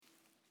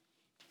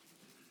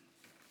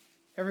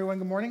Everyone,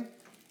 good morning.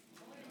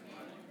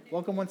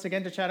 Welcome once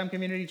again to Chatham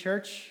Community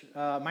Church.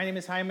 My name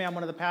is Jaime. I'm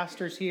one of the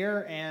pastors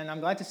here, and I'm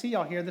glad to see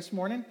y'all here this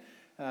morning.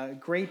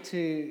 Great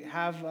to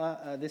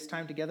have this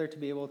time together to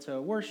be able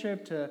to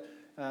worship, to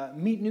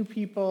meet new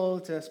people,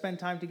 to spend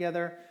time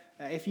together.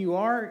 If you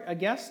are a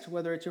guest,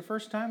 whether it's your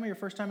first time or your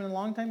first time in a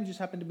long time, you just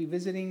happen to be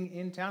visiting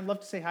in town, I'd love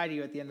to say hi to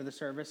you at the end of the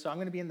service. So I'm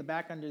going to be in the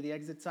back under the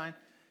exit sign.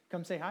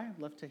 Come say hi. I'd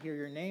love to hear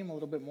your name, a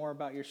little bit more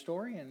about your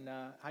story, and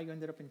how you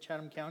ended up in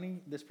Chatham County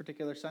this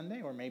particular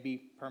Sunday, or maybe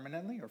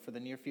permanently, or for the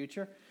near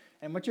future,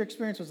 and what your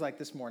experience was like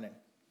this morning.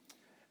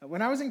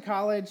 When I was in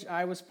college,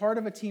 I was part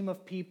of a team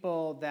of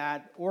people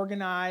that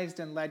organized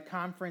and led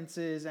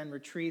conferences and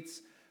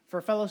retreats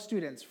for fellow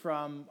students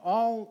from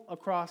all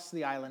across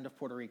the island of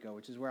Puerto Rico,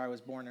 which is where I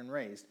was born and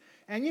raised.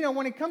 And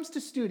when it comes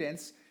to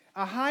students,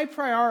 a high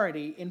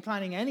priority in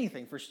planning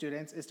anything for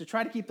students is to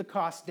try to keep the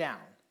costs down.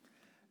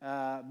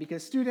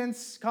 Because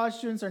college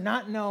students are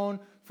not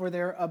known for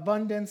their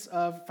abundance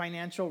of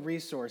financial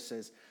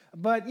resources.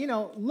 But,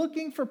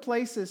 looking for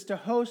places to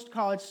host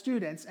college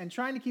students and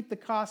trying to keep the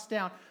costs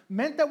down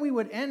meant that we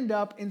would end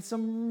up in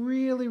some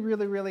really,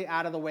 really, really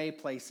out-of-the-way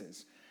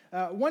places.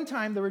 One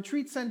time, the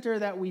retreat center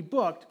that we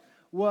booked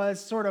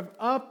was sort of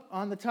up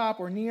on the top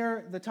or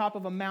near the top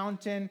of a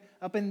mountain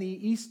up in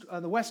the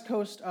west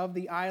coast of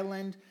the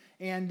island.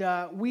 And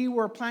we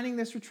were planning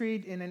this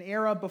retreat in an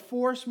era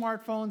before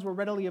smartphones were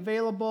readily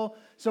available,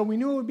 so we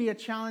knew it would be a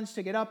challenge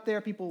to get up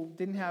there. People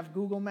didn't have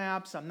Google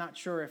Maps. I'm not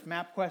sure if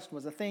MapQuest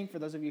was a thing, for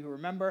those of you who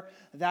remember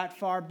that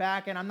far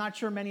back, and I'm not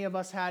sure many of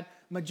us had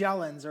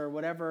Magellans or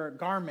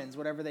Garmins,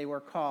 whatever they were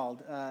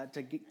called,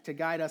 to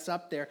guide us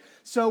up there.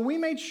 So we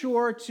made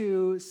sure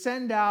to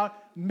send out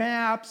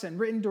maps and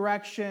written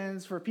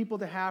directions for people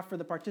to have for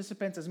the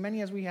participants, as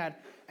many as we had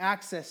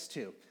access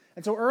to.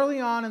 And so early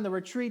on in the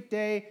retreat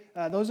day,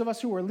 those of us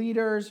who were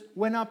leaders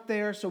went up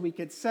there so we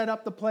could set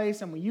up the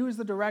place, and we used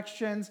the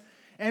directions.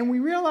 And we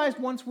realized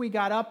once we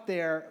got up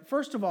there,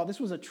 first of all, this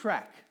was a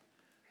trek.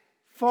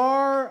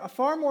 Far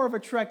more of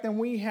a trek than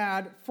we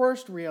had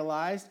first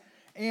realized.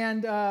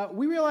 And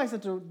we realized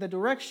that the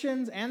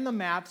directions and the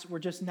maps were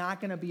just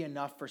not going to be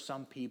enough for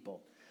some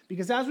people.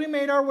 Because as we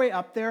made our way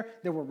up there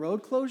were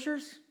road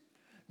closures,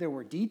 there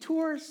were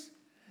detours,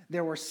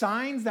 there were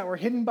signs that were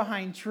hidden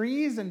behind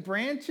trees and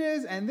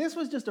branches, and this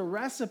was just a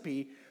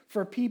recipe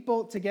for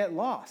people to get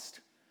lost.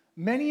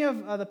 Many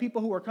of the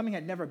people who were coming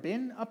had never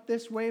been up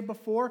this way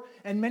before,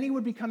 and many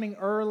would be coming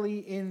early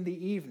in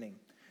the evening.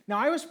 Now,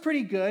 I was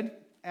pretty good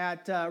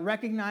at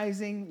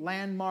recognizing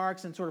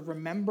landmarks and sort of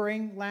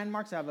remembering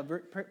landmarks. I have a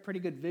pretty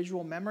good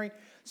visual memory.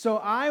 So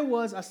I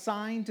was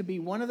assigned to be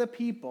one of the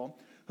people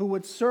who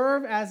would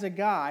serve as a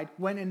guide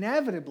when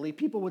inevitably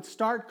people would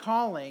start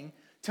calling,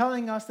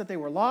 telling us that they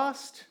were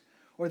lost,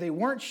 or they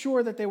weren't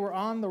sure that they were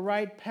on the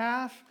right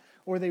path,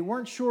 or they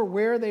weren't sure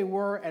where they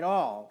were at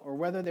all, or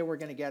whether they were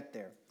going to get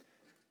there.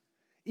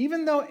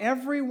 Even though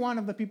every one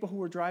of the people who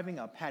were driving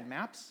up had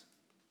maps,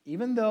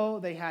 even though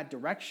they had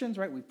directions,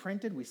 right,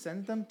 we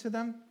sent them to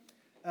them,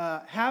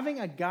 having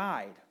a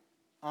guide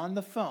on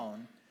the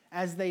phone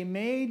as they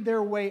made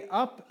their way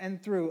up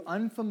and through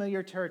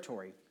unfamiliar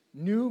territory,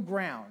 new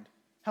ground,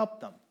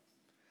 helped them.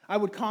 I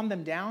would calm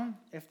them down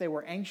if they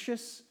were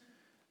anxious.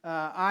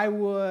 I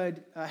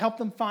would help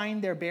them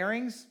find their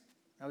bearings.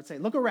 I would say,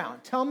 look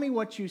around, tell me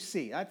what you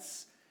see.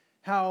 That's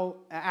how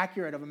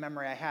accurate of a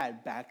memory I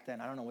had back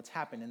then. I don't know what's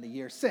happened in the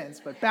years since,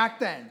 but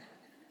back then,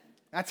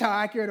 that's how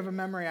accurate of a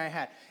memory I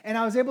had. And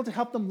I was able to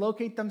help them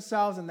locate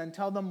themselves and then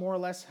tell them more or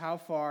less how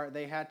far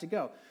they had to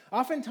go.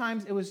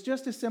 Oftentimes, it was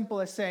just as simple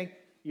as saying,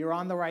 you're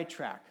on the right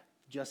track,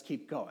 just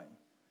keep going.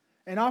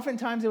 And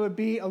oftentimes, it would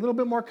be a little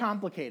bit more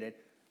complicated.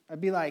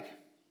 I'd be like,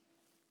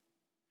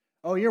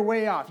 oh, you're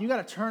way off. You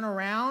got to turn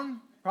around,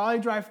 probably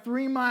drive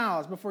 3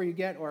 miles before you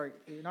get, or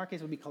in our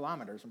case, it would be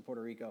kilometers from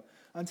Puerto Rico,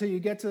 until you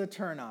get to the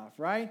turnoff,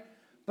 right?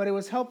 But it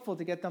was helpful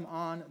to get them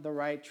on the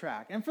right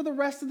track. And for the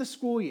rest of the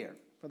school year,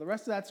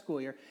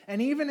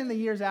 and even in the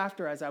years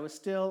after, as I was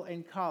still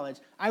in college,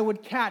 I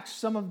would catch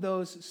some of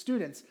those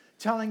students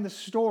telling the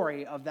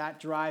story of that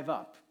drive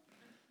up,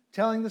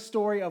 telling the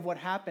story of what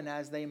happened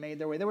as they made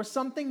their way. There was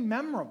something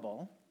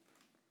memorable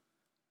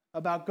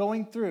about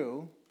going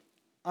through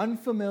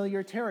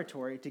unfamiliar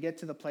territory to get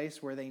to the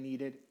place where they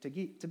needed to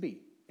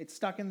be. It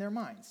stuck in their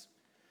minds.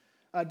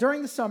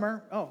 During the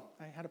summer,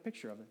 I had a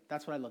picture of it.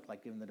 That's what I looked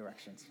like, given the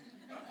directions.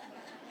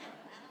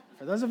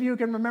 For those of you who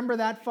can remember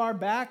that far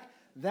back,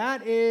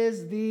 that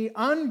is the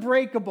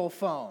unbreakable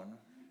phone,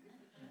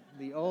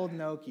 the old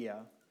Nokia,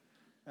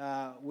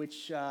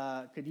 which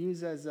could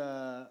use as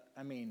that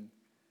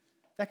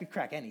could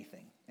crack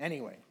anything.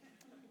 Anyway,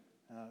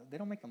 they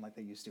don't make them like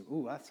they used to.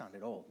 Ooh, that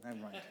sounded old. Never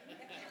mind.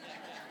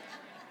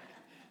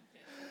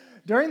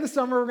 During the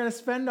summer, we're going to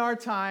spend our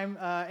time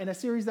in a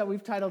series that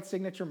we've titled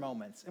Signature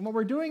Moments. And what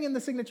we're doing in the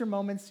Signature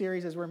Moments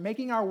series is we're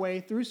making our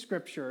way through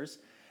scriptures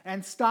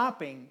and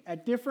stopping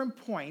at different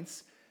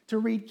points to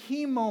read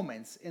key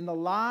moments in the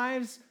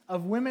lives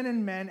of women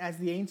and men as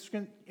the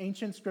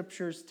ancient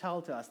scriptures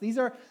tell to us. These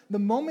are the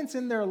moments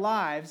in their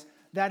lives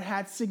that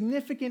had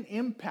significant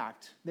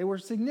impact. They were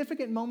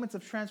significant moments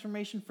of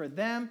transformation for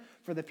them,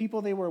 for the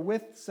people they were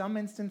with, some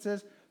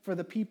instances, for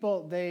the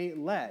people they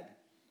led.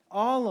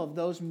 All of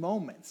those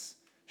moments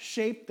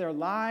shaped their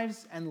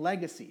lives and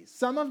legacies.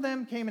 Some of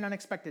them came in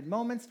unexpected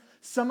moments.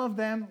 Some of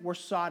them were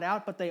sought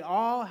out, but they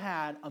all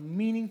had a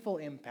meaningful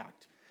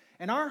impact.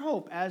 And our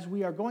hope as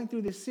we are going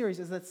through this series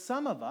is that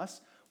some of us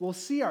will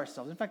see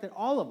ourselves, in fact, that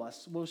all of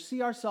us will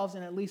see ourselves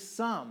in at least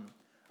some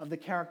of the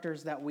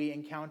characters that we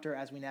encounter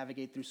as we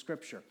navigate through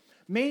Scripture.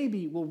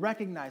 Maybe we'll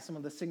recognize some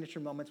of the signature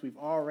moments we've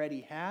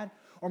already had,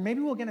 or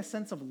maybe we'll get a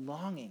sense of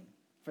longing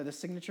for the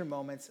signature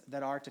moments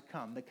that are to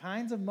come, the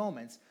kinds of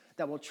moments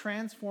that will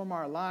transform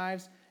our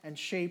lives and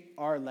shape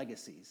our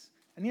legacies.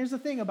 And here's the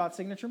thing about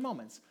signature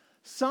moments.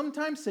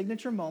 Sometimes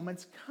signature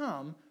moments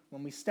come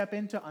when we step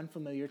into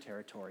unfamiliar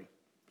territory,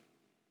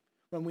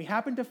 when we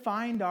happen to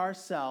find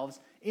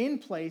ourselves in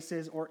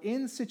places or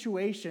in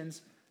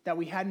situations that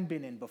we hadn't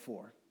been in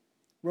before,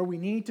 where we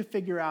need to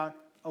figure out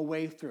a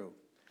way through.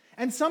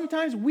 And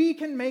sometimes we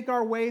can make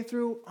our way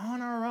through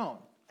on our own,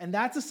 and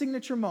that's a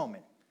signature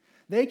moment.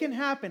 They can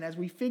happen as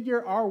we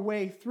figure our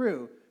way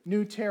through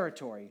new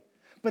territory,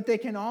 but they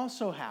can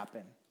also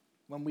happen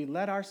when we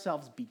let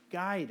ourselves be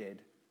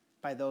guided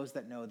by those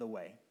that know the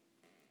way.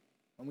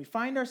 When we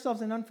find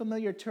ourselves in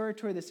unfamiliar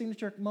territory, the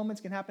signature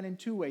moments can happen in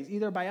two ways,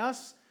 either by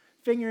us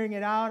figuring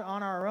it out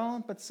on our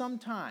own, but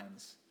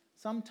sometimes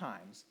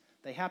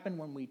they happen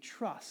when we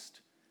trust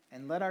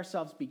and let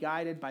ourselves be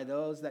guided by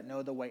those that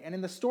know the way. And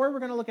in the story we're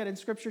going to look at in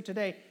Scripture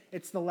today,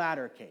 it's the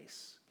latter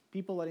case.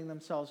 People letting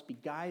themselves be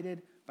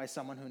guided by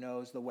someone who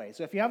knows the way.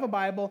 So if you have a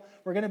Bible,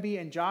 we're going to be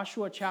in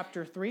Joshua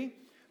chapter 3.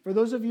 For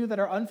those of you that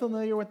are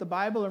unfamiliar with the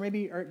Bible or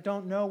maybe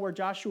don't know where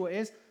Joshua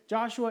is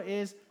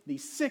the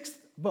sixth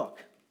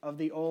book of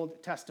the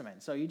Old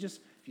Testament. So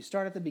if you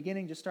start at the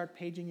beginning, just start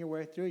paging your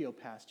way through. You'll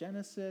pass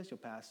Genesis, you'll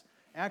pass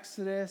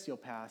Exodus, you'll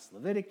pass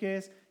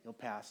Leviticus, you'll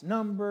pass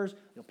Numbers,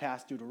 you'll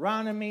pass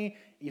Deuteronomy.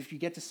 If you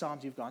get to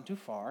Psalms, you've gone too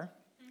far.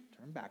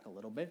 Turn back a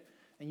little bit.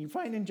 And you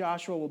find in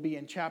Joshua, we'll be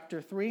in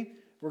chapter 3.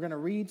 We're going to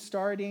read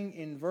starting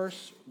in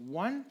verse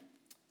 1.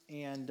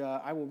 And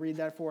I will read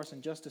that for us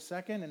in just a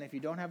second. And if you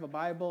don't have a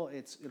Bible,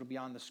 it'll be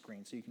on the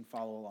screen so you can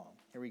follow along.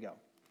 Here we go.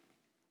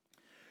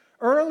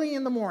 Early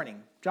in the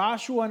morning,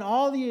 Joshua and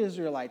all the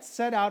Israelites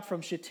set out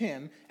from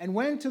Shittim and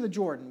went to the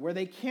Jordan, where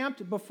they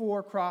camped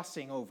before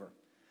crossing over.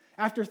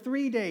 After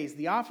 3 days,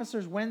 the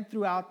officers went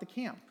throughout the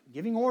camp,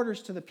 giving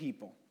orders to the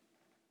people.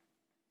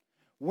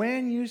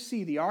 When you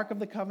see the ark of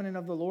the covenant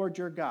of the Lord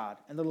your God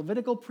and the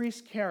Levitical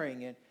priests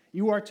carrying it,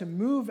 you are to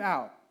move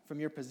out from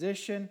your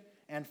position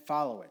and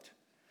follow it.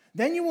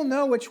 Then you will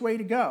know which way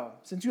to go,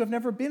 since you have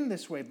never been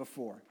this way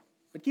before.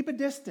 But keep a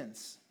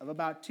distance of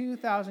about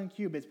 2,000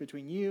 cubits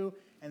between you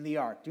and the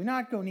ark. Do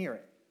not go near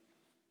it.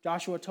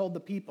 Joshua told the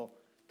people,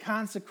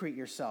 consecrate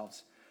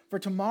yourselves, for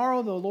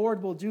tomorrow the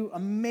Lord will do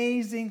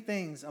amazing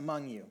things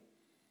among you.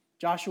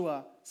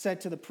 Joshua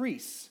said to the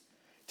priests,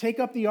 take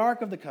up the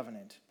ark of the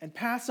covenant and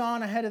pass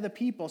on ahead of the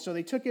people. So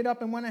they took it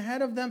up and went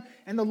ahead of them.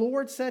 And the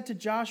Lord said to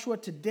Joshua,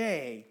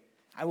 today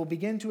I will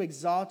begin to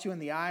exalt you in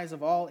the eyes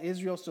of all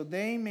Israel, so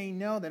they may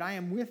know that I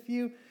am with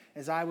you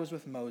as I was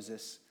with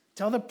Moses.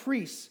 Tell the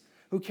priests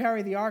who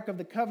carry the ark of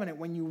the covenant,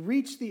 when you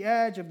reach the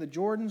edge of the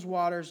Jordan's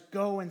waters,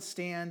 go and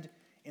stand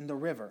in the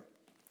river.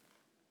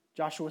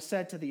 Joshua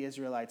said to the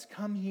Israelites,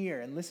 come here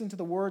and listen to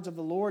the words of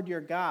the Lord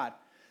your God.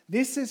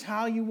 This is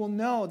how you will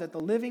know that the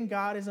living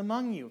God is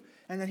among you,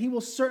 and that he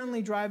will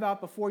certainly drive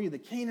out before you the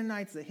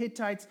Canaanites, the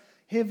Hittites,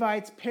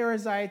 Hivites,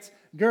 Perizzites,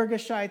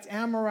 Girgashites,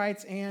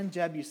 Amorites, and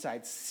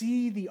Jebusites.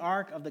 See, the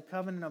ark of the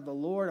covenant of the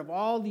Lord of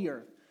all the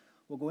earth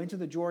will go into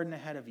the Jordan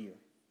ahead of you.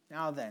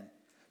 Now then,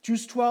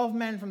 choose 12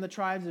 men from the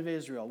tribes of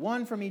Israel,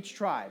 one from each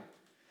tribe.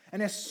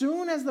 And as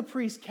soon as the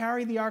priests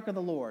carry the ark of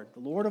the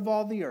Lord of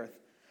all the earth,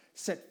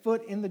 set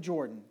foot in the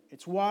Jordan,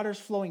 its waters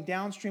flowing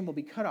downstream will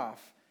be cut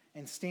off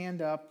and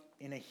stand up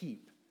in a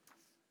heap.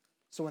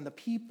 So when the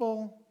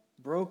people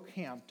broke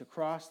camp to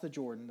cross the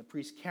Jordan, the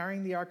priests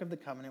carrying the ark of the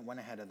covenant went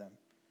ahead of them.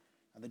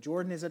 Now the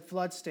Jordan is at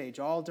flood stage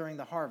all during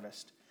the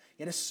harvest.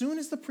 Yet as soon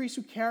as the priests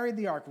who carried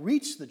the ark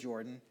reached the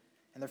Jordan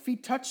and their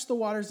feet touched the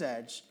water's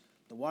edge,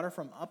 the water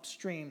from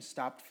upstream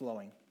stopped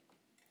flowing.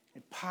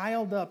 It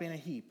piled up in a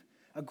heap,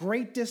 a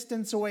great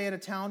distance away at a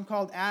town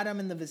called Adam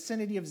in the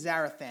vicinity of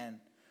Zarethan,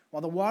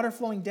 while the water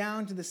flowing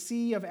down to the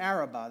Sea of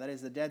Arabah, that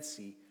is the Dead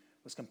Sea,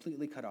 was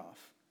completely cut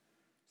off.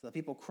 So the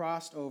people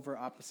crossed over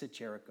opposite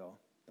Jericho.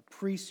 The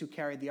priests who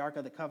carried the ark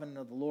of the covenant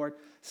of the Lord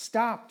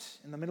stopped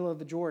in the middle of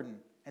the Jordan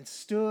and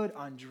stood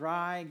on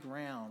dry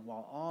ground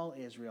while all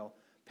Israel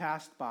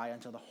passed by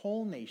until the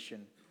whole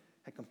nation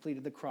had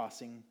completed the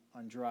crossing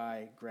on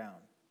dry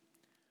ground.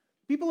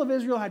 People of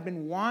Israel had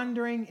been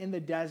wandering in the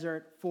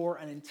desert for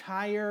an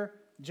entire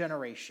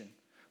generation.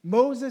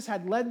 Moses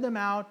had led them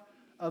out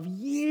of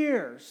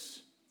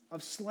years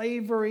of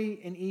slavery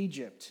in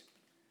Egypt.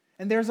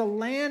 And there's a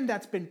land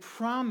that's been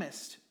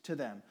promised to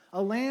them,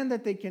 a land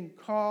that they can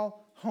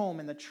call home,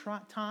 and the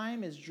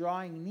time is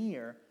drawing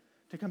near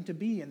to come to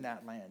be in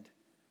that land.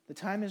 The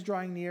time is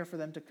drawing near for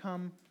them to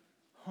come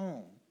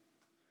home.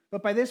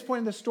 But by this point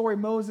in the story,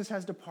 Moses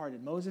has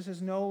departed. Moses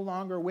is no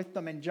longer with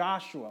them, and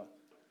Joshua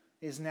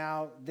is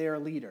now their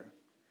leader.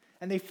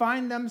 And they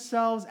find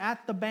themselves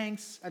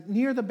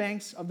near the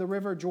banks of the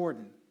river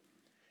Jordan.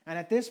 And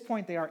at this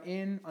point, they are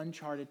in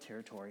uncharted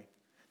territory.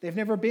 They've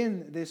never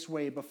been this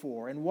way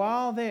before. And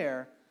while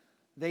there,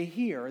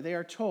 they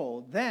are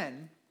told,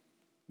 then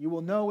you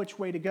will know which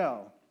way to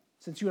go,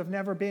 since you have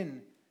never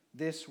been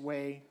this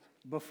way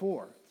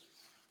before.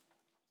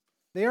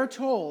 They are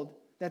told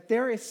that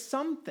there is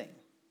something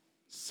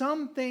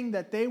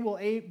that they will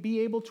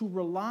be able to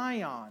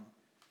rely on,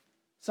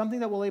 something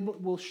that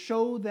will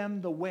show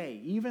them the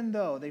way, even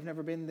though they've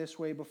never been this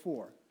way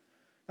before.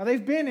 Now,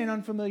 they've been in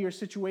unfamiliar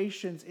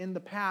situations in the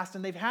past,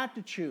 and they've had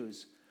to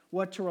choose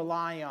what to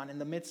rely on in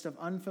the midst of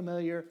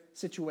unfamiliar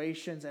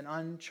situations and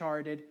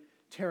uncharted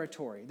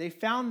territory. They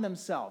found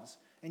themselves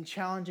in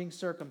challenging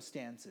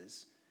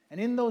circumstances, and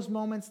in those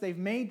moments, they've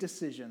made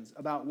decisions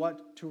about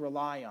what to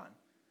rely on.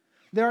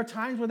 There are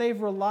times where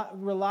they've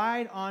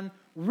relied on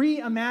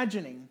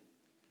reimagining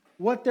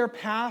what their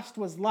past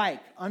was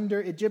like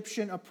under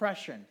Egyptian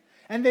oppression.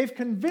 And they've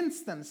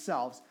convinced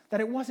themselves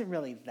that it wasn't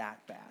really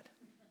that bad.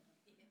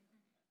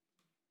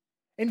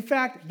 In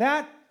fact,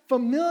 that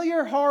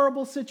familiar,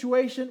 horrible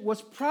situation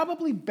was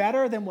probably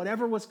better than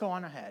whatever was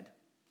going ahead.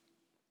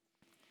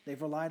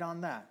 They've relied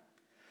on that.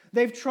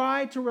 They've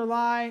tried to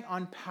rely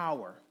on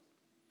power.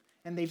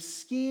 And they've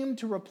schemed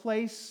to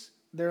replace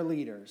their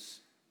leaders.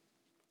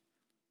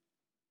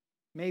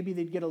 Maybe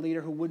they'd get a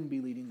leader who wouldn't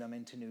be leading them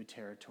into new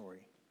territory.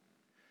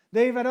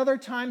 They've at other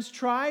times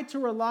tried to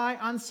rely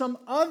on some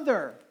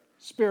other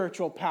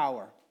spiritual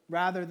power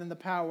rather than the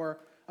power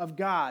of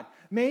God.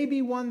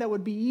 Maybe one that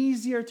would be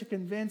easier to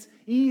convince,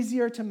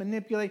 easier to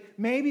manipulate,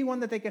 maybe one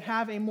that they could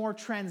have a more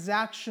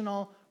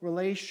transactional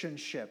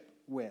relationship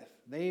with.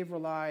 They've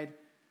relied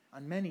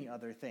on many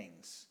other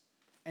things.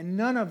 And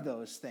none of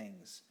those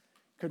things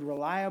could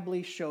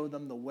reliably show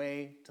them the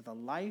way to the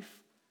life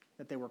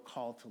that they were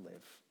called to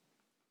live.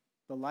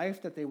 The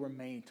life that they were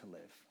made to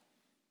live.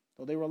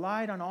 Though they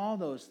relied on all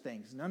those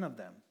things, none of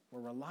them were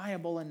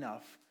reliable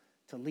enough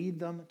to lead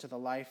them to the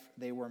life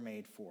they were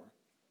made for.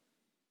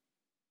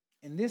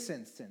 In this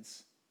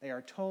instance, they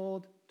are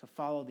told to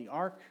follow the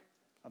Ark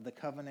of the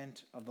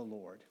Covenant of the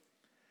Lord.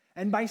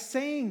 And by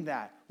saying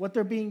that, what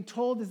they're being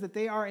told is that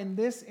they are in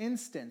this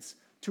instance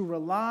to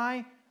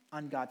rely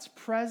on God's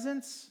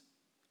presence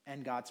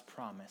and God's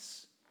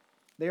promise.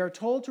 They are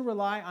told to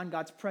rely on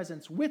God's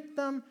presence with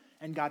them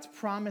and God's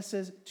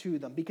promises to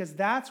them, because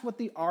that's what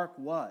the ark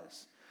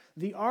was.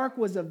 The ark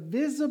was a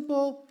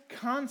visible,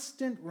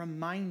 constant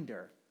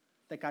reminder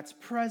that God's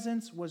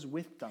presence was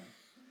with them.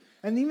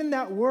 And even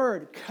that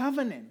word,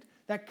 covenant,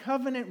 that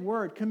covenant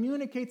word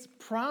communicates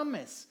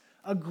promise,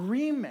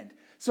 agreement.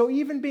 So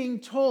even being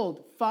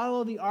told,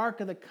 follow the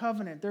ark of the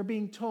covenant, they're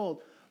being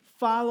told,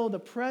 follow the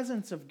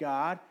presence of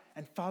God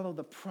and follow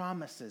the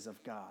promises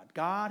of God.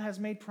 God has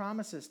made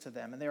promises to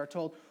them, and they are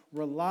told,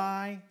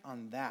 rely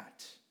on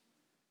that.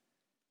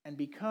 And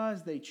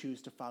because they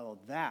choose to follow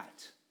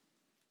that,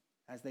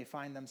 as they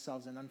find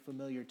themselves in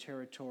unfamiliar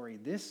territory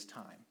this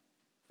time,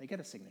 they get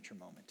a signature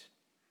moment.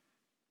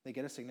 They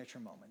get a signature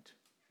moment.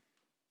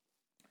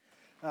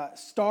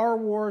 Star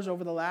Wars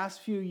over the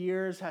last few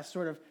years has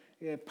sort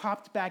of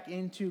popped back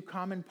into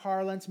common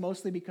parlance,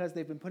 mostly because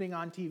they've been putting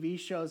on TV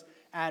shows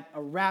at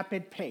a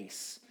rapid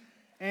pace.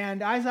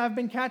 And as I've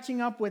been catching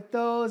up with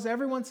those,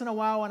 every once in a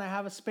while when I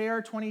have a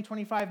spare 20,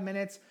 25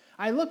 minutes,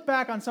 I look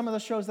back on some of the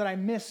shows that I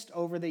missed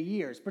over the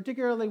years,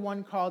 particularly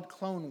one called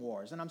Clone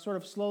Wars, and I'm sort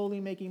of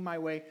slowly making my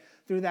way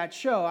through that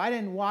show. I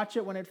didn't watch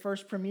it when it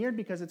first premiered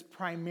because it's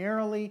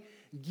primarily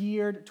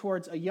geared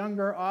towards a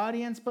younger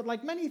audience, but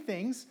like many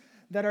things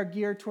that are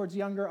geared towards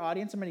younger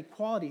audience, and many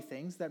quality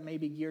things that may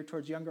be geared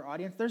towards younger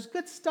audience, there's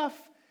good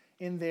stuff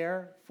in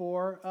there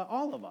for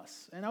all of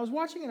us. And I was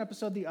watching an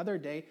episode the other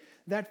day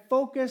that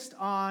focused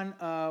on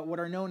what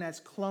are known as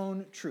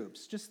clone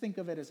troops. Just think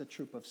of it as a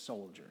troop of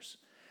soldiers.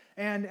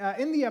 And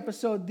in the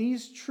episode,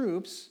 this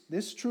troop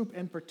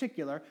in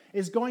particular,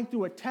 is going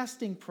through a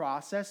testing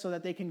process so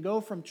that they can go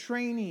from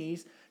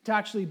trainees to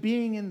actually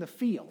being in the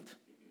field.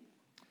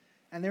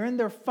 And they're in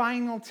their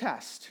final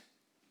test.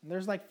 And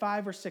there's like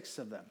 5 or 6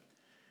 of them.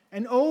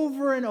 And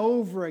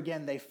over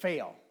again, they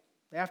fail.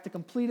 They have to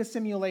complete a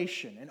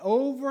simulation. And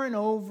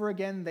over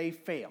again, they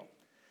fail.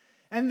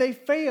 And they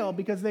fail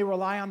because they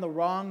rely on the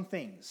wrong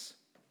things.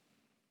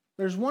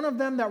 There's one of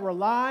them that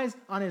relies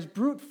on his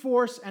brute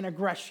force and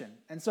aggression.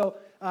 And so,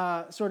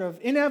 sort of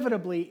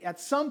inevitably, at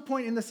some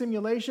point in the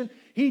simulation,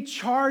 he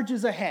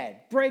charges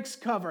ahead, breaks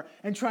cover,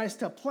 and tries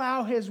to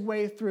plow his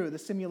way through the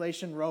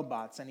simulation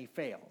robots, and he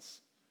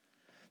fails.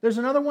 There's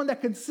another one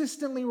that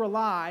consistently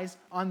relies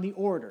on the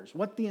orders,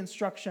 what the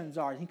instructions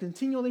are. He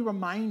continually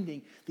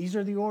reminding, these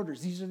are the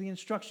orders, these are the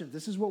instructions,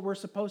 this is what we're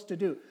supposed to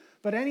do.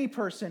 But any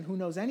person who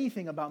knows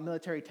anything about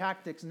military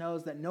tactics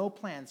knows that no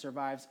plan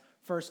survives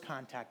first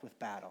contact with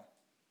battle.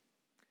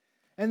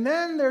 And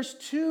then there's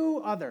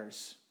 2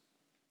 others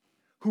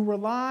who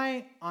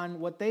rely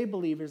on what they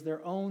believe is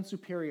their own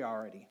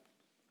superiority.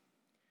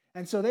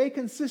 And so they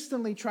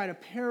consistently try to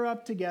pair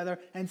up together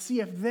and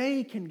see if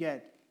they can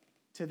get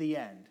to the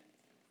end.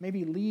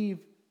 Maybe leave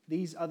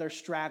these other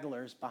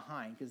stragglers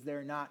behind because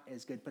they're not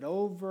as good. But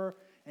over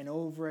and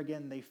over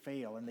again, they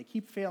fail. And they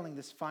keep failing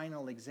this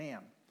final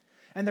exam.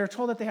 And they're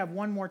told that they have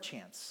one more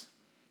chance.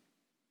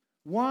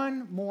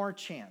 One more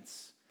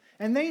chance.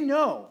 And they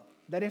know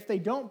that if they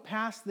don't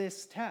pass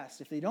this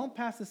test, if they don't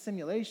pass the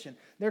simulation,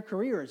 their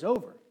career is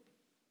over.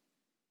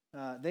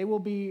 They will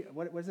be,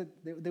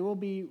 They will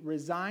be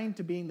resigned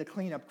to being the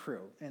cleanup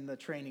crew in the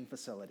training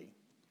facility.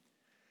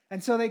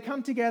 And so they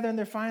come together and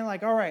they're finally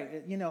like, all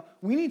right,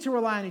 we need to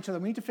rely on each other.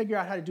 We need to figure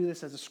out how to do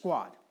this as a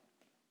squad.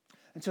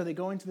 And so they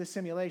go into the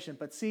simulation.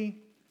 But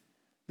see,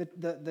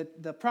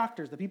 the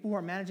proctors, the people who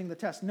are managing the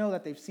test, know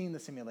that they've seen the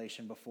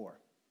simulation before.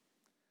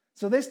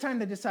 So this time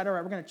they decide, all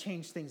right, we're going to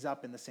change things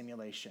up in the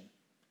simulation.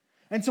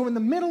 And so in the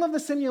middle of the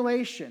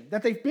simulation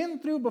that they've been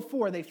through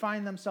before, they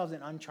find themselves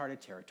in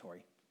uncharted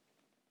territory.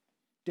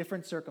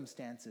 Different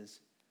circumstances,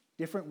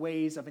 different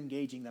ways of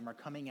engaging them are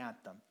coming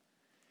at them.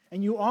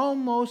 And you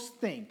almost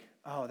think,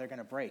 oh, they're going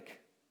to break.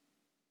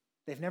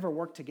 They've never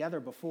worked together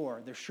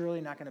before. They're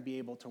surely not going to be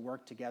able to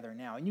work together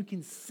now. And you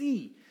can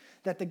see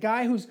that the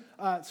guy who's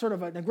sort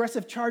of an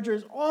aggressive charger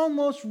is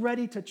almost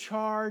ready to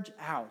charge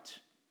out.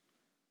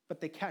 But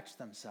they catch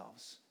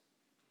themselves.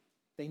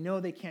 They know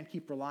they can't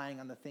keep relying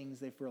on the things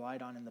they've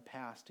relied on in the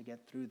past to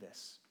get through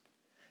this.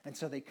 And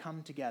so they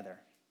come together.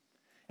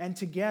 And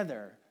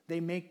together, they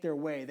make their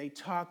way. They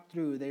talk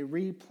through. They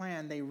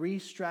replan. They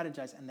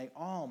re-strategize. And they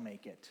all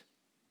make it.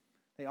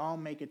 They all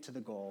make it to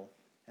the goal.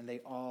 And they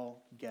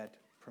all get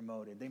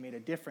promoted. They made a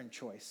different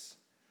choice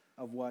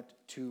of what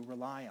to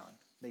rely on.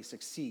 They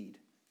succeed.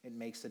 It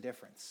makes a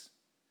difference.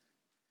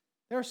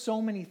 There are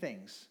so many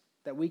things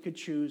that we could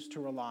choose to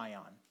rely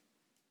on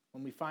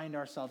when we find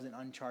ourselves in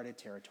uncharted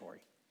territory.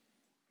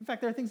 In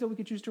fact, there are things that we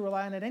could choose to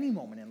rely on at any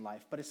moment in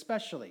life, but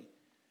especially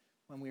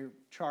when we're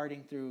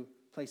charting through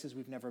places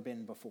we've never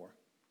been before.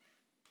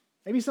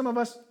 Maybe some of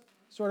us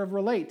sort of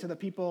relate to the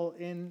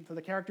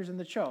characters in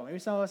the show. Maybe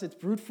some of us, it's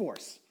brute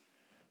force.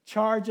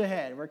 Charge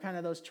ahead. We're kind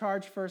of those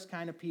charge first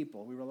kind of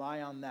people. We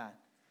rely on that.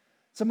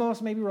 Some of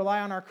us maybe rely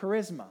on our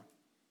charisma.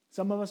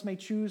 Some of us may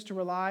choose to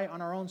rely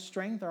on our own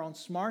strength, our own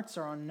smarts,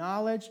 our own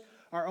knowledge,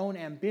 our own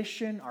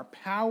ambition, our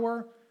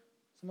power.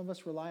 Some of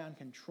us rely on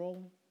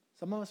control.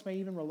 Some of us may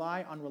even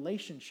rely on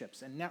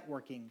relationships and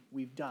networking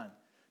we've done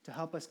to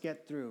help us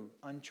get through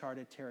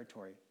uncharted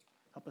territory,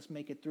 help us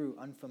make it through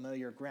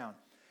unfamiliar ground.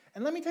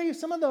 And let me tell you,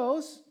 some of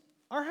those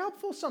are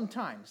helpful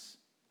sometimes.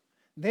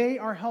 They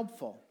are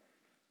helpful.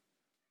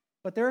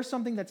 But there is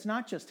something that's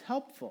not just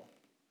helpful,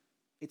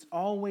 it's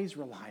always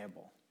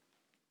reliable.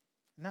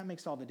 And that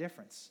makes all the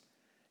difference.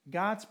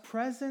 God's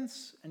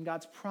presence and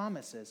God's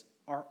promises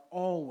are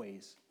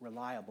always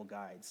reliable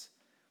guides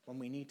when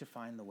we need to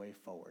find the way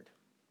forward.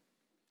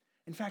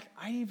 In fact,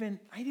 I'd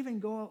even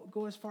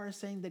go as far as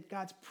saying that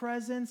God's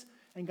presence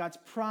and God's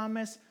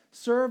promise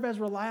serve as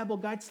reliable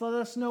guides to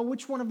let us know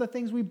which one of the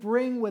things we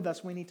bring with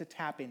us we need to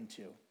tap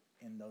into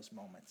in those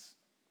moments.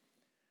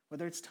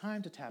 Whether it's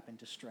time to tap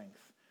into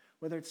strength,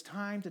 whether it's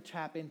time to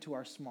tap into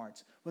our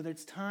smarts, whether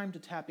it's time to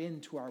tap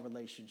into our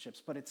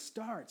relationships. But it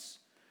starts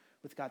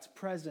with God's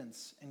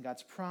presence and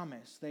God's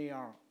promise. They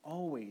are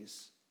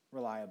always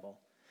reliable.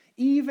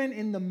 Even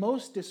in the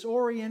most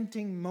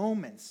disorienting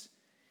moments,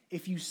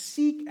 if you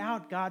seek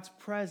out God's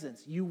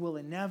presence, you will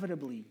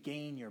inevitably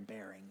gain your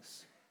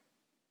bearings.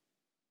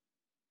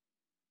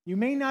 You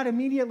may not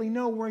immediately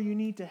know where you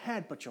need to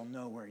head, but you'll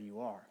know where you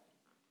are.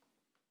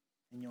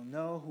 And you'll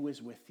know who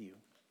is with you.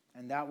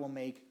 And that will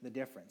make the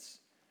difference.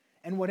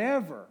 And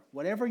whatever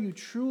you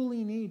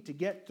truly need to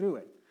get through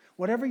it,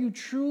 whatever you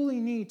truly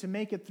need to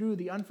make it through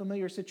the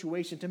unfamiliar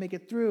situation, to make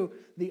it through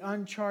the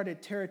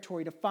uncharted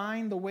territory, to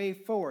find the way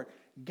forward,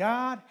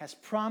 God has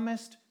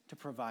promised to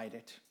provide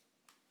it.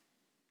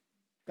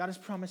 God has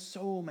promised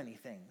so many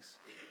things.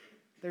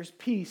 There's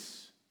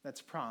peace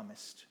that's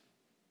promised.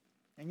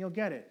 And you'll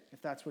get it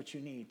if that's what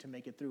you need to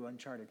make it through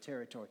uncharted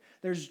territory.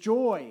 There's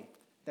joy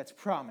that's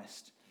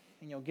promised.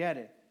 And you'll get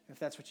it if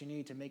that's what you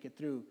need to make it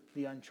through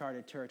the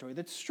uncharted territory.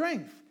 There's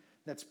strength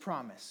that's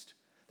promised.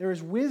 There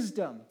is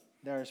wisdom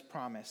that is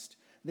promised.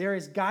 There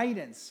is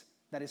guidance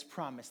that is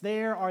promised.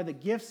 There are the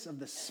gifts of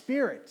the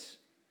Spirit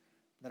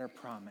that are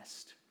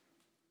promised.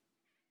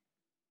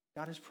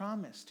 God has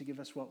promised to give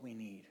us what we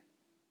need.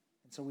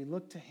 And so we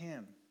look to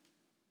Him.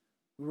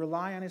 We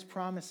rely on His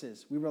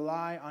promises. We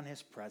rely on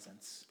His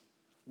presence.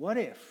 What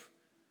if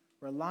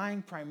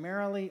relying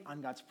primarily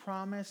on God's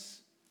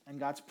promise and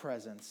God's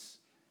presence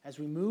as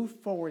we move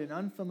forward in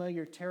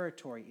unfamiliar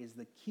territory is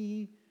the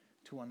key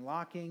to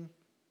unlocking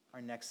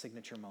our next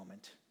signature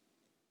moment?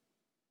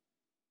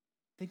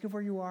 Think of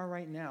where you are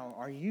right now.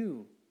 Are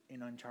you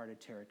in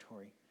uncharted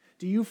territory?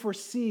 Do you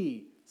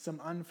foresee some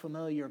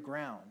unfamiliar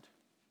ground?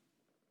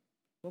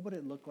 What would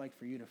it look like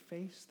for you to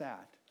face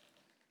that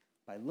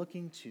by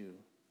looking to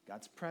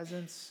God's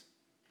presence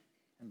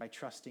and by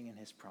trusting in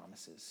His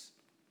promises?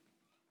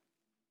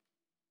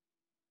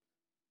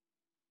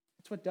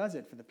 It's what does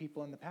it for the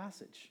people in the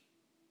passage.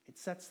 It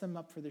sets them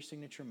up for their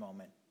signature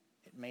moment.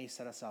 it may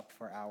set us up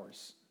for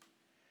ours.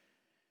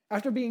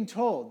 After being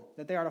told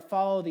that they are to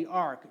follow the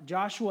ark,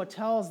 Joshua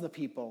tells the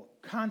people,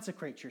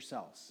 consecrate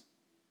yourselves.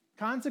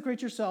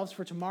 Consecrate yourselves,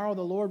 for tomorrow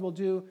the Lord will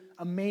do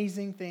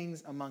amazing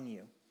things among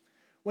you.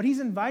 What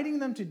he's inviting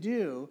them to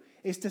do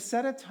is to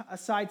set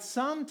aside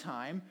some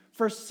time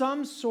for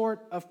some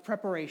sort of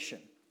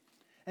preparation.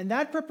 And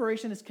that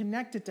preparation is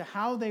connected to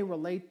how they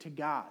relate to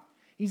God.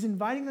 He's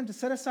inviting them to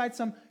set aside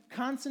some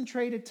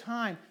concentrated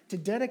time to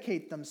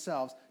dedicate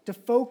themselves, to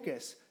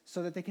focus,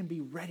 so that they can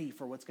be ready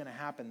for what's going to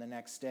happen the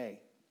next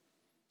day.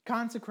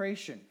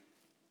 Consecration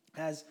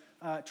has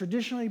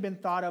traditionally been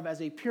thought of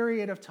as a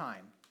period of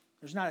time.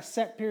 There's not a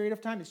set period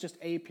of time, it's just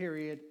a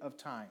period of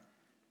time.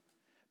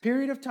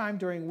 Period of time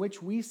during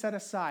which we set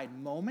aside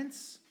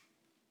moments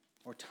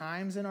or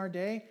times in our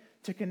day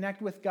to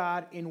connect with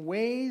God in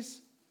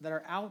ways that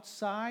are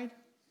outside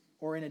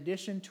or in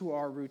addition to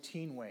our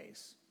routine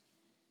ways.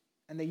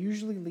 And they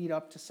usually lead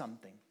up to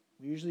something.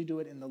 We usually do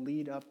it in the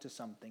lead up to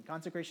something.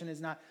 Consecration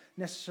is not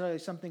necessarily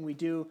something we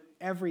do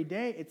every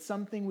day. It's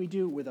something we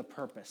do with a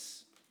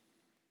purpose.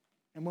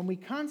 And when we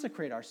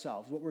consecrate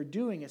ourselves, what we're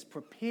doing is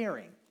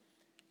preparing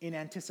in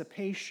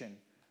anticipation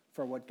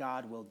for what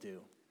God will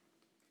do.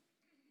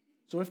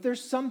 So if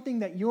there's something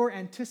that you're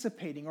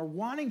anticipating or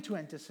wanting to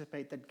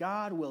anticipate that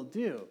God will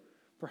do,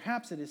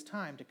 perhaps it is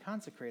time to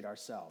consecrate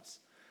ourselves.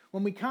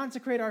 When we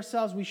consecrate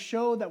ourselves, we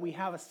show that we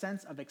have a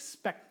sense of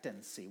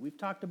expectancy. We've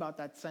talked about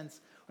that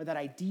sense or that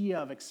idea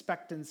of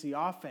expectancy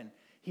often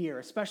here,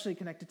 especially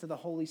connected to the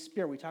Holy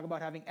Spirit. We talk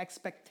about having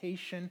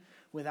expectation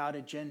without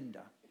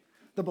agenda.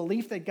 The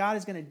belief that God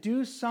is going to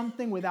do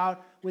something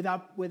without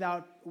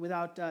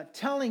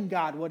telling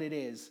God what it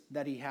is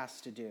that he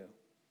has to do.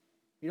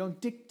 We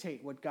don't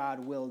dictate what God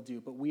will do,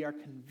 but we are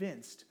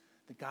convinced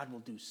that God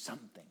will do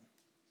something.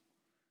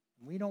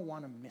 We don't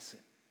want to miss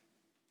it.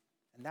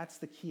 And that's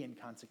the key in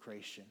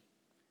consecration.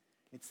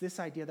 It's this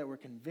idea that we're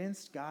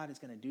convinced God is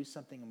going to do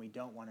something and we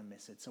don't want to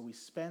miss it. So we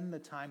spend the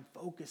time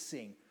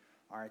focusing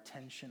our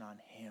attention on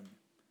him.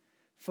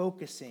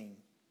 Focusing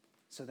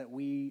so that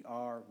we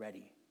are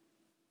ready.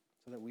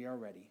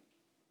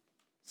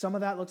 Some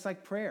of that looks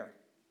like prayer.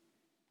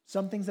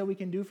 Some things that we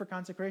can do for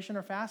consecration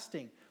are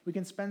fasting. We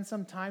can spend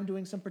some time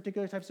doing some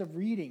particular types of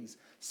readings,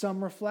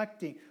 some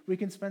reflecting. We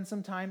can spend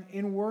some time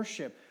in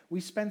worship.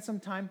 We spend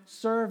some time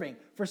serving.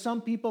 For some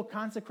people,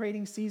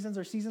 consecrating seasons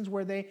are seasons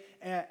where they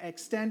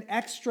extend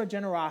extra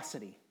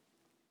generosity.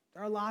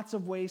 There are lots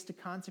of ways to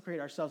consecrate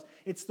ourselves.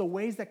 It's the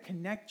ways that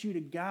connect you to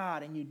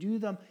God, and you do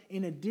them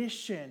in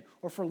addition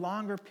or for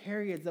longer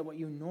periods than what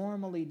you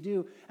normally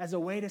do as a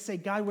way to say,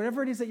 God,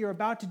 whatever it is that you're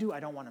about to do,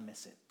 I don't want to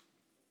miss it.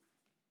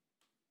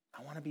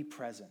 I want to be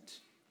present.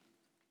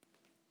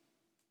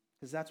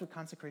 Because that's what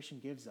consecration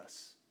gives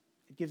us.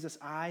 It gives us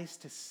eyes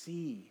to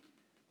see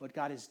what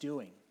God is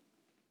doing.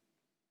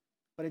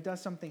 But it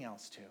does something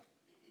else too.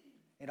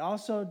 It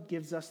also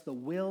gives us the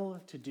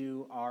will to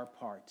do our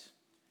part.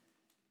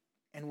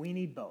 And we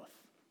need both.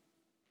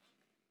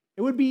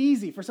 It would be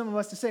easy for some of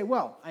us to say,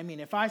 well,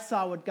 if I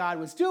saw what God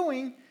was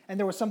doing and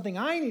there was something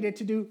I needed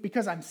to do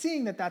because I'm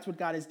seeing that that's what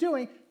God is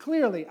doing,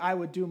 clearly I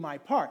would do my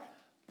part.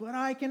 But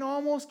I can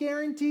almost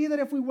guarantee that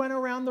if we went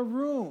around the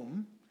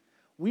room,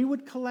 we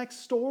would collect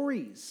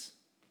stories,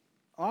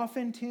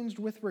 often tinged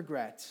with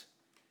regret,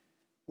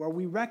 where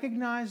we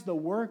recognize the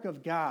work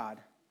of God.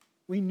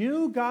 We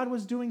knew God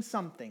was doing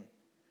something.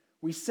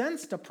 We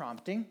sensed a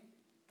prompting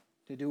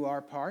to do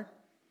our part,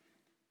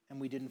 and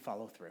we didn't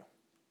follow through.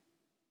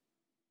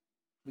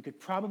 We could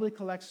probably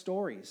collect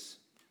stories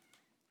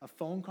of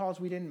phone calls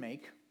we didn't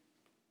make,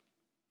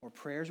 or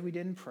prayers we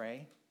didn't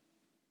pray,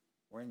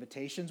 or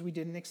invitations we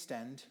didn't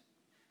extend,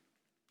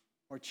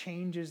 or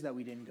changes that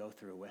we didn't go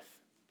through with,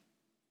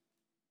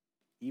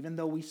 even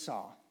though we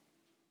saw.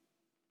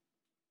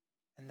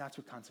 And that's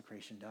what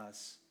consecration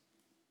does.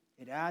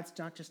 It adds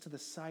not just to the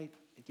sight,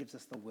 it gives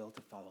us the will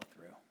to follow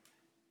through.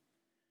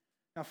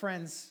 Now,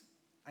 friends,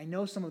 I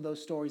know some of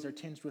those stories are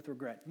tinged with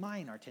regret.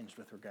 Mine are tinged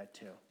with regret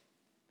too.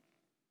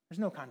 There's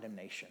no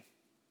condemnation.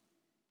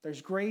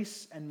 There's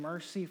grace and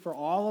mercy for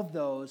all of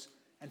those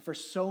and for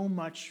so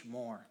much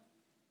more.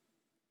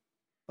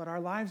 But our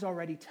lives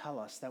already tell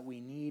us that we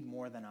need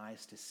more than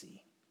eyes to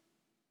see.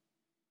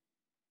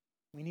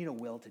 We need a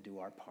will to do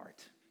our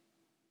part.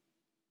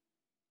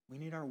 We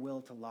need our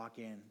will to lock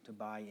in, to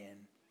buy in.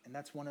 And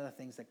that's one of the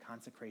things that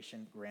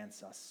consecration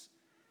grants us.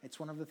 It's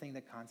one of the things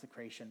that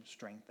consecration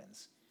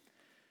strengthens.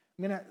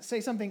 I'm going to say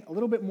something a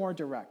little bit more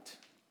direct.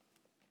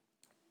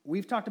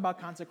 We've talked about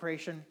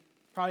consecration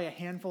probably a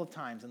handful of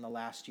times in the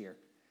last year.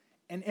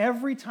 And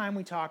every time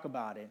we talk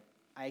about it,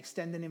 I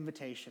extend an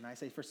invitation. I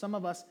say, for some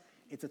of us,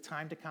 it's a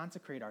time to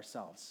consecrate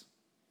ourselves.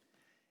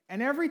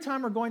 And every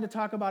time we're going to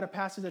talk about a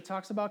passage that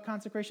talks about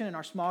consecration in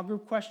our small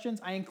group questions,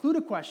 I include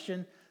a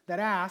question that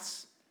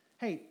asks,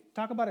 hey,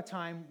 talk about a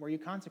time where you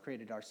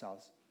consecrated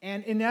ourselves.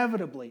 And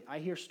inevitably, I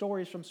hear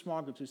stories from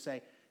small groups who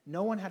say,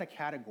 no one had a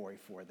category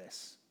for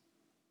this.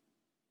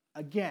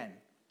 Again,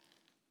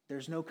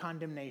 there's no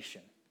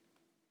condemnation.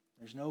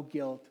 There's no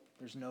guilt.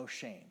 There's no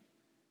shame.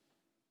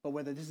 But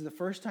whether this is the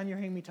first time you're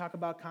hearing me talk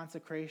about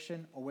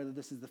consecration or whether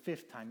this is the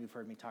 5th time you've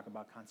heard me talk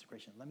about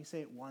consecration, let me say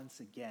it once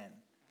again.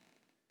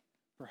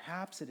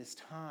 Perhaps it is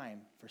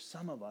time for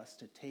some of us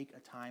to take a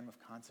time of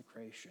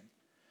consecration.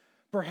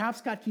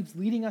 Perhaps God keeps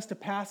leading us to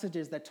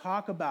passages that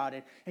talk about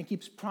it and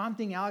keeps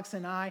prompting Alex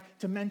and I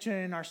to mention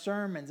it in our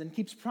sermons and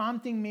keeps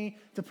prompting me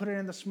to put it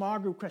in the small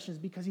group questions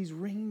because he's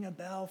ringing a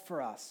bell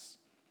for us.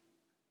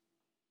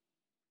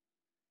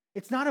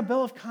 It's not a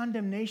bell of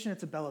condemnation,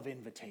 it's a bell of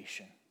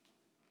invitation.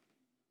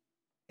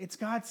 It's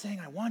God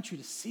saying, I want you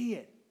to see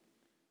it,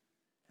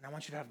 and I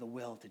want you to have the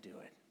will to do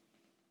it,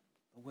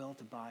 the will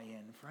to buy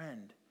in.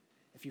 Friend,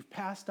 if you've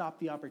passed up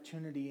the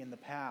opportunity in the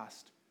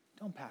past,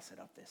 don't pass it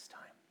up this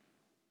time.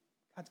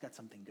 God's got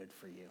something good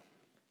for you.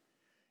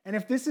 And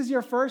if this is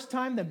your first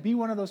time, then be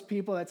one of those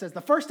people that says,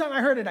 the first time I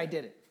heard it, I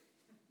did it.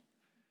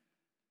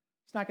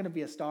 It's not going to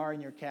be a star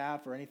in your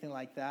cap or anything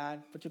like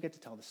that, but you'll get to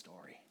tell the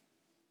story.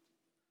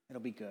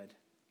 It'll be good.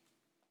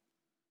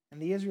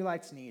 And the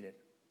Israelites need it.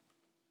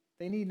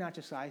 They need not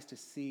just eyes to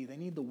see, they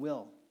need the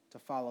will to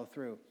follow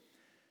through.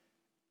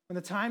 When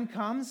the time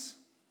comes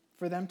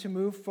for them to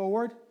move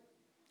forward,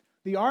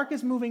 the ark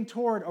is moving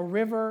toward a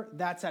river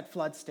that's at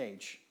flood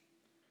stage.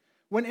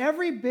 When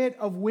every bit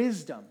of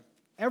wisdom,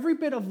 every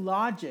bit of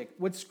logic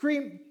would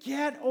scream,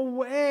 get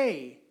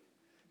away.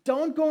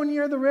 Don't go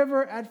near the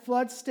river at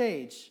flood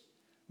stage.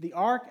 The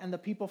ark and the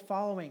people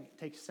following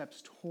take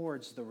steps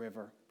towards the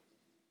river.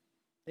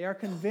 They are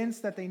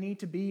convinced that they need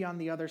to be on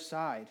the other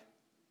side.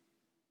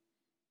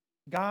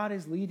 God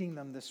is leading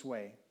them this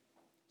way.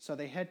 So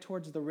they head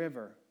towards the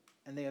river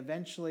and they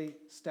eventually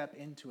step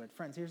into it.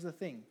 Friends, here's the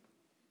thing.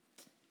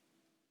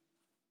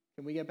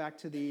 Can we get back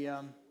to the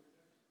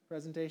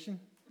presentation?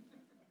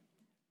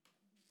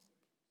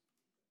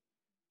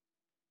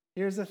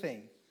 Here's the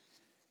thing.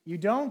 You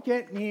don't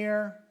get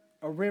near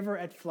a river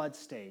at flood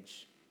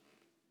stage.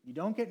 You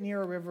don't get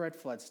near a river at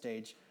flood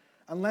stage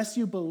unless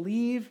you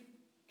believe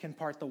can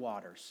part the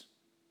waters.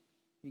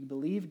 You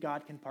believe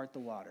God can part the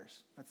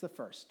waters. That's the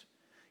first.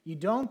 You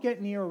don't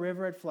get near a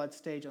river at flood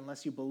stage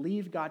unless you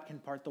believe God can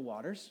part the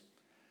waters,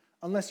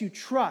 unless you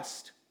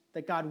trust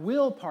that God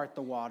will part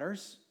the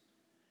waters,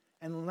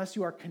 and unless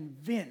you are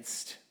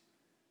convinced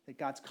that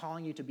God's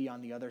calling you to be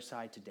on the other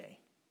side today.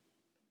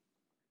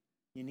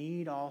 You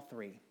need all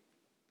three.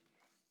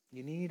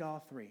 You need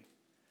all three.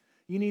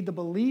 You need the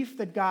belief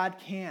that God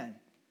can.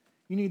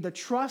 You need the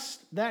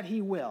trust that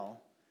he will.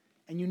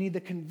 And you need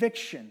the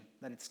conviction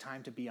that it's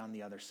time to be on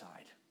the other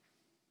side.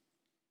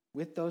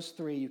 With those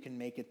three, you can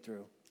make it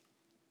through.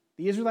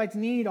 The Israelites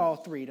need all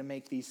three to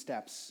make these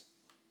steps.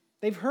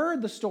 They've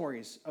heard the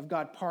stories of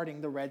God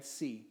parting the Red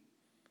Sea.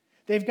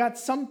 They've got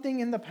something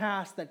in the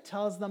past that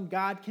tells them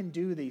God can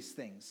do these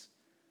things.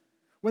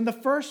 When the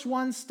first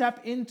ones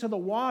step into the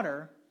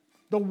water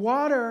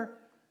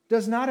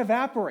does not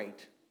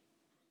evaporate.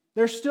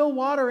 There's still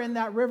water in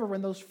that river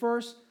when those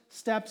first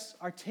steps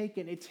are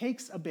taken. It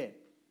takes a bit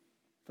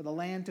for the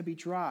land to be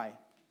dry.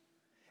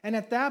 And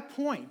at that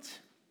point,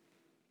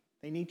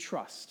 they need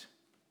trust.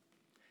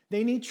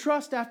 They need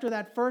trust after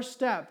that first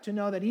step to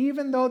know that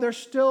even though there's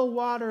still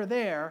water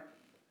there,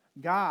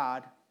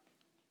 God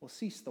will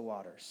cease the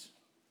waters.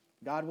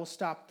 God will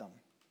stop them.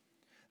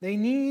 They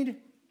need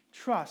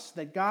trust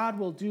that God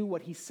will do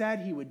what he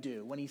said he would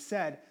do when he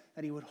said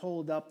that he would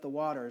hold up the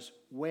waters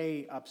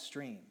way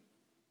upstream.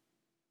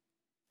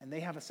 And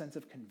they have a sense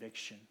of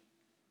conviction.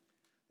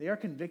 They are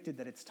convicted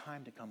that it's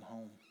time to come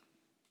home.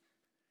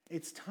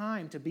 It's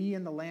time to be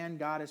in the land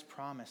God has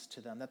promised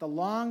to them, that the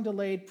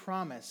long-delayed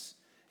promise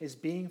is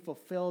being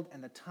fulfilled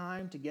and the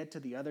time to get to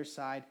the other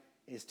side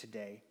is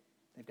today.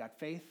 They've got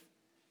faith,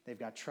 they've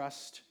got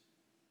trust,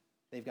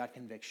 they've got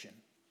conviction,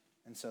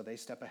 and so they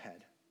step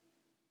ahead.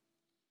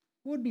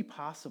 What would be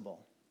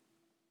possible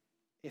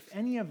if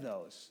any of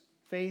those,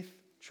 faith,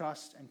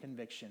 trust, and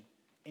conviction,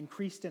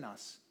 increased in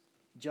us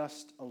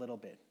just a little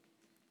bit?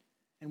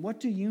 And what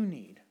do you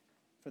need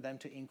for them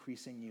to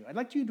increase in you? I'd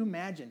like you to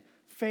imagine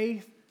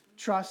faith,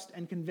 trust,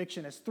 and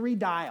conviction as 3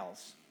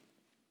 dials.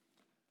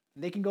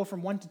 They can go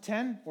from 1 to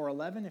 10 or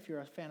 11 if you're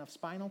a fan of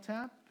Spinal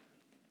Tap.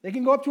 They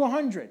can go up to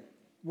 100.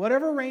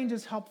 Whatever range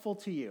is helpful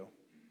to you.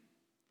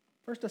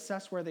 First,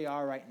 assess where they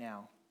are right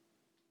now.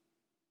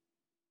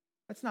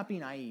 Let's not be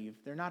naive.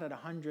 They're not at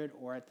 100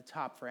 or at the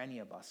top for any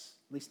of us.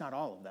 At least not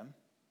all of them.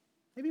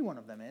 Maybe one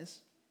of them is.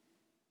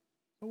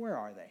 But where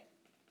are they?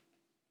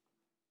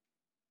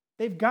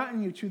 They've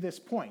gotten you to this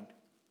point.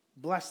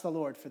 Bless the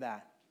Lord for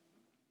that.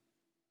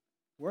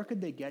 Where could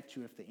they get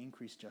you if they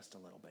increased just a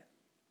little bit?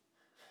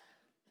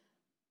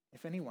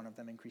 If any one of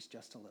them increased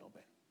just a little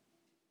bit.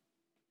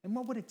 And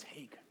what would it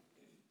take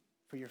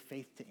for your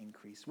faith to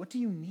increase? What do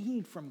you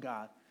need from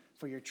God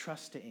for your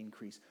trust to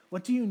increase?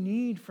 What do you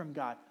need from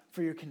God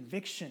for your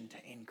conviction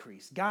to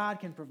increase? God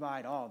can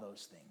provide all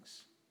those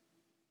things.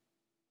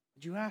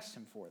 Would you ask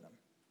him for them?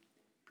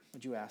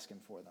 Would you ask him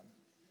for them?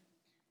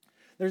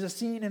 There's a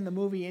scene in the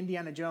movie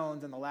Indiana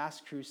Jones and the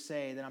Last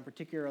Crusade that I'm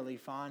particularly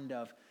fond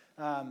of.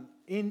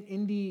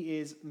 Indy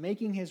is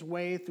making his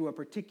way through a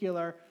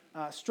particular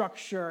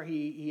structure.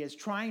 He is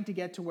trying to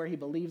get to where he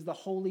believes the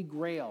Holy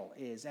Grail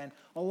is. And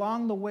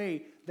along the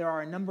way, there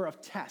are a number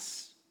of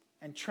tests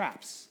and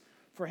traps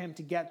for him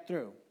to get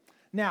through.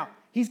 Now,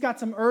 he's got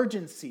some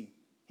urgency.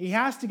 He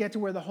has to get to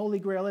where the Holy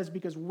Grail is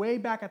because way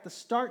back at the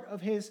start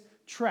of his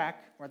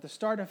trek, or at the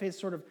start of his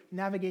sort of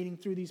navigating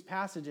through these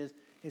passages,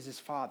 is his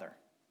father.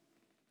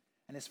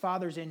 And his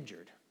father's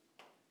injured.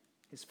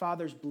 His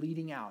father's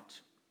bleeding out.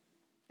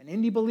 And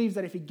Indy believes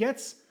that if he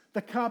gets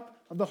the cup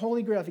of the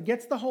Holy Grail, if he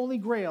gets the Holy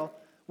Grail,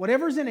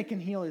 whatever's in it can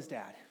heal his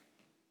dad.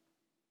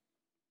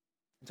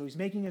 And so he's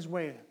making his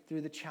way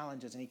through the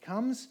challenges. And he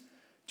comes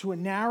to a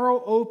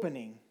narrow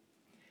opening,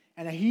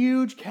 and a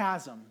huge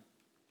chasm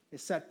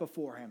is set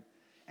before him.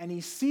 And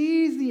he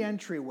sees the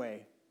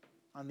entryway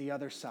on the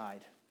other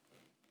side.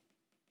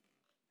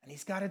 And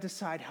he's got to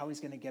decide how he's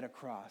going to get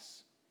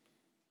across.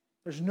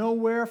 There's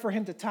nowhere for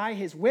him to tie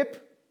his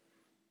whip,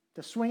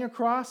 to swing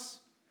across.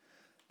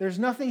 There's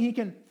nothing he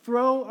can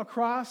throw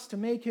across to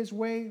make his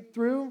way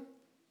through.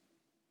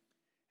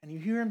 And you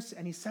hear him,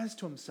 and he says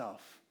to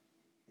himself,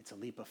 it's a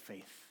leap of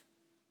faith.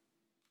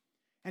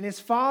 And his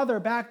father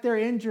back there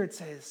injured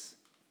says,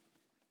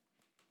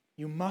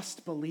 you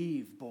must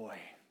believe, boy.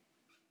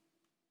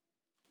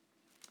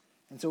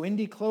 And so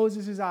Indy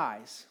closes his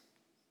eyes,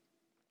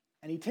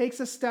 and he takes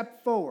a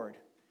step forward,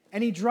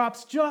 and he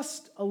drops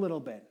just a little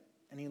bit,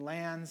 and he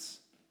lands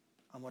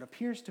on what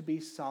appears to be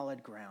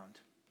solid ground.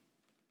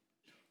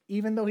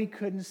 Even though he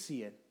couldn't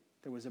see it,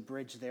 there was a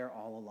bridge there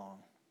all along.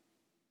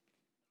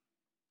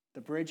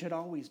 The bridge had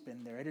always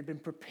been there. It had been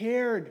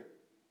prepared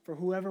for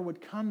whoever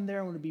would come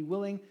there and would be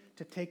willing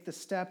to take the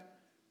step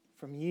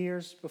from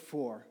years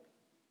before.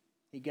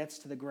 He gets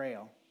to the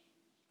Grail.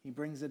 He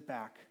brings it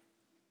back.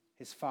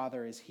 His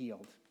father is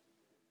healed.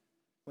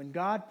 When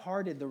God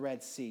parted the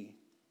Red Sea,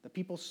 the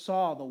people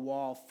saw the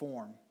wall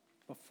form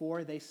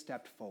before they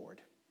stepped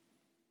forward.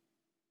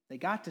 They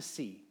got to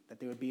see that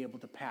they would be able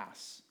to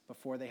pass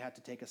before they had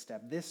to take a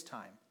step. This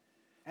time,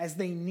 as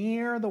they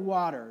near the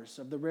waters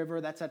of the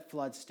river that's at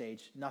flood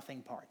stage,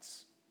 nothing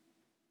parts.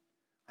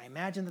 I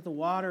imagine that the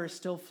water is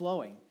still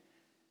flowing.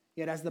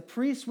 Yet as the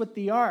priests with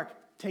the ark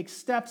take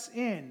steps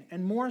in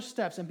and more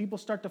steps and people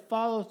start to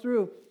follow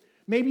through,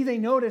 maybe they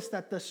notice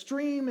that the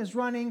stream is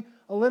running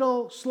a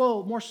little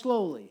more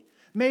slowly.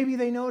 Maybe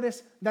they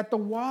notice that the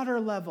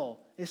water level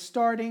is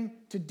starting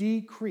to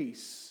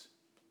decrease.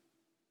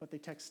 But they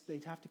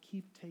have to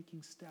keep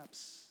taking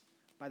steps.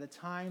 By the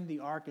time the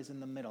ark is in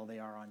the middle, they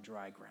are on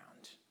dry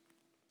ground.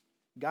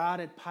 God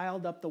had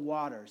piled up the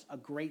waters a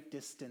great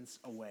distance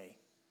away.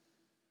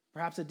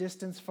 Perhaps a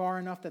distance far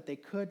enough that they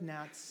could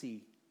not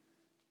see.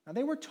 Now,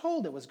 they were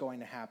told it was going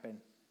to happen,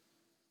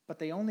 but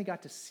they only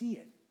got to see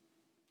it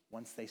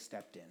once they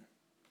stepped in.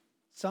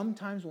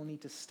 Sometimes we'll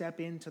need to step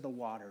into the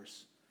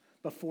waters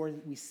before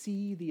we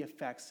see the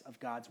effects of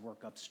God's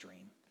work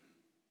upstream.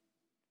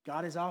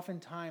 God is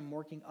oftentimes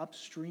working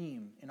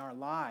upstream in our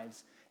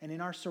lives and in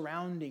our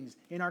surroundings,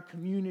 in our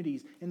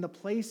communities, in the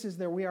places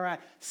that we are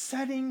at,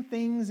 setting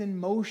things in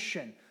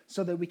motion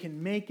so that we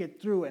can make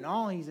it through. And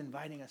all he's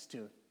inviting us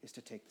to is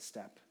to take the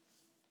step.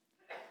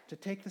 To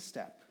take the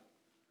step.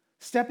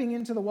 Stepping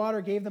into the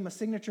water gave them a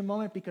signature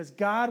moment because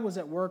God was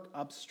at work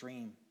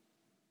upstream.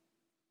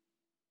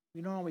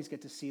 We don't always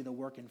get to see the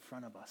work in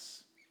front of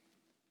us.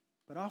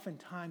 But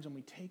oftentimes when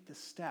we take the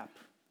step,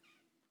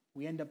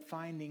 we end up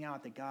finding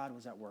out that God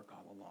was at work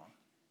all along,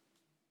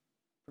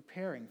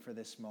 preparing for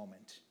this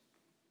moment,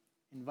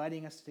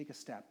 inviting us to take a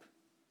step,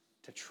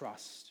 to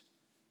trust,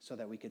 so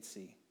that we could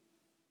see.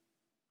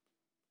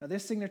 Now,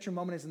 this signature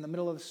moment is in the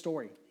middle of the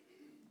story.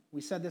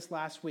 We said this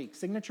last week.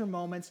 Signature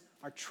moments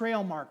are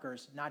trail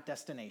markers, not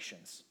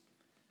destinations.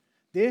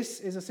 This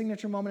is a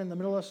signature moment in the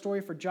middle of the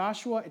story for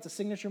Joshua. It's a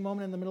signature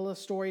moment in the middle of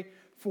the story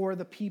for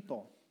the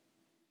people.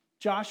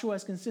 Joshua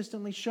has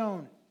consistently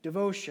shown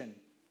devotion,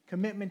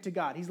 commitment to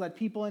God. He's led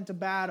people into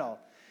battle.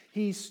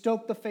 He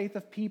stoked the faith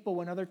of people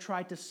when other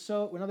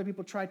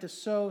people tried to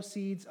sow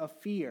seeds of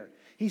fear.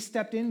 He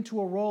stepped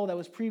into a role that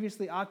was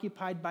previously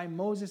occupied by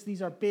Moses.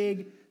 These are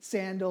big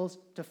sandals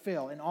to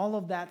fill. And all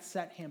of that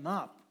set him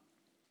up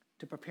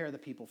to prepare the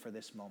people for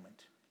this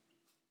moment.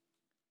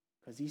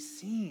 Because he's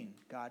seen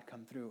God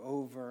come through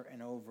over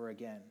and over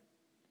again.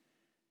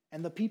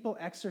 And the people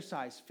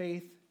exercise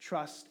faith,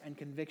 trust, and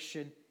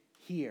conviction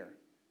here.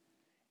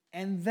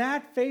 And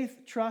that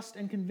faith, trust,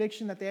 and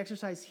conviction that they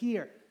exercise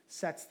here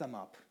sets them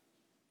up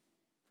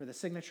for the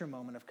signature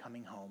moment of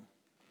coming home,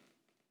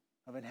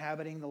 of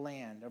inhabiting the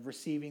land, of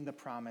receiving the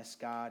promise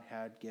God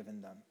had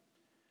given them.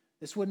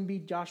 This wouldn't be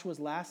Joshua's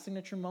last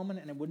signature moment,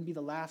 and it wouldn't be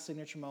the last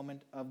signature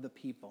moment of the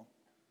people.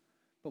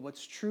 But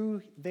what's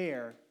true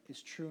there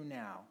is true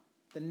now.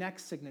 The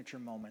next signature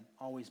moment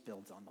always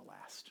builds on the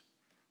last.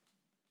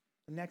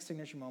 The next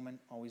signature moment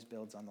always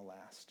builds on the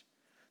last.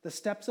 The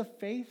steps of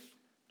faith,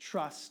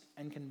 trust,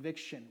 and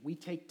conviction we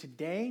take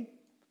today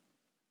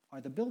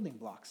are the building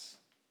blocks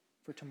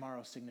for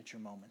tomorrow's signature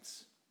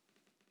moments.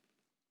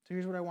 So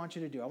here's what I want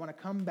you to do. I want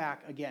to come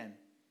back again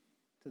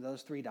to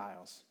those three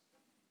dials,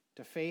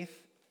 to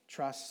faith,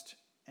 trust,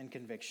 and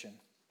conviction.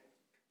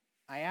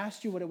 I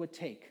asked you what it would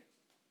take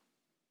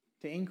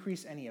to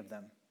increase any of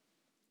them.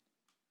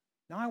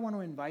 Now I want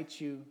to invite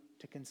you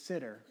to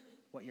consider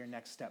what your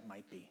next step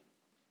might be.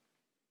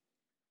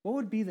 What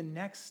would be the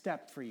next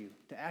step for you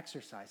to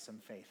exercise some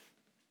faith,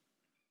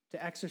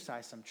 to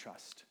exercise some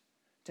trust,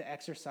 to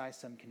exercise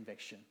some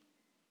conviction?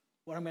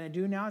 What I'm going to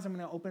do now is I'm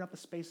going to open up a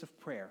space of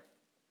prayer.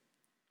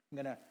 I'm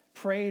going to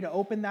pray to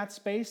open that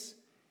space,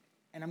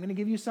 and I'm going to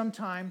give you some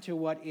time to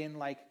what in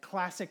like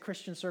classic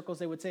Christian circles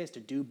they would say is to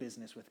do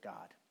business with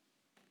God.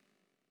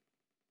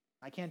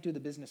 I can't do the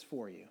business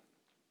for you.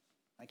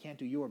 I can't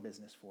do your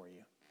business for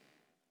you.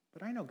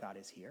 But I know God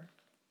is here.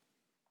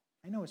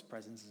 I know his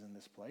presence is in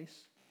this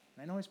place.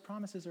 And I know his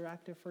promises are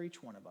active for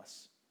each one of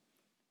us.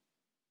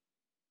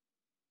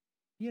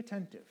 Be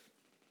attentive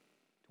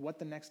to what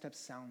the next step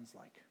sounds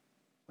like,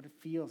 what it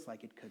feels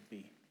like it could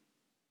be,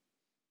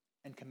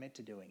 and commit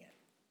to doing it.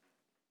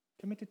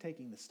 Commit to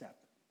taking the step.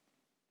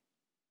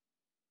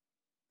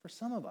 For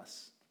some of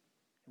us,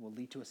 it will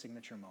lead to a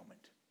signature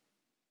moment.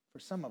 For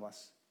some of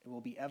us, it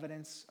will be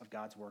evidence of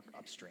God's work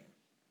upstream.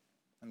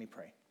 Let me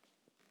pray.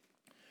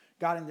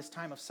 God, in this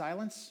time of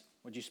silence,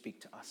 would you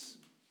speak to us?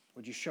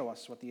 Would you show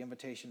us what the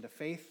invitation to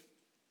faith,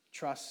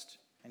 trust,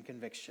 and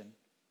conviction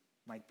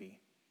might be?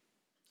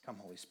 Come,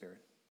 Holy Spirit.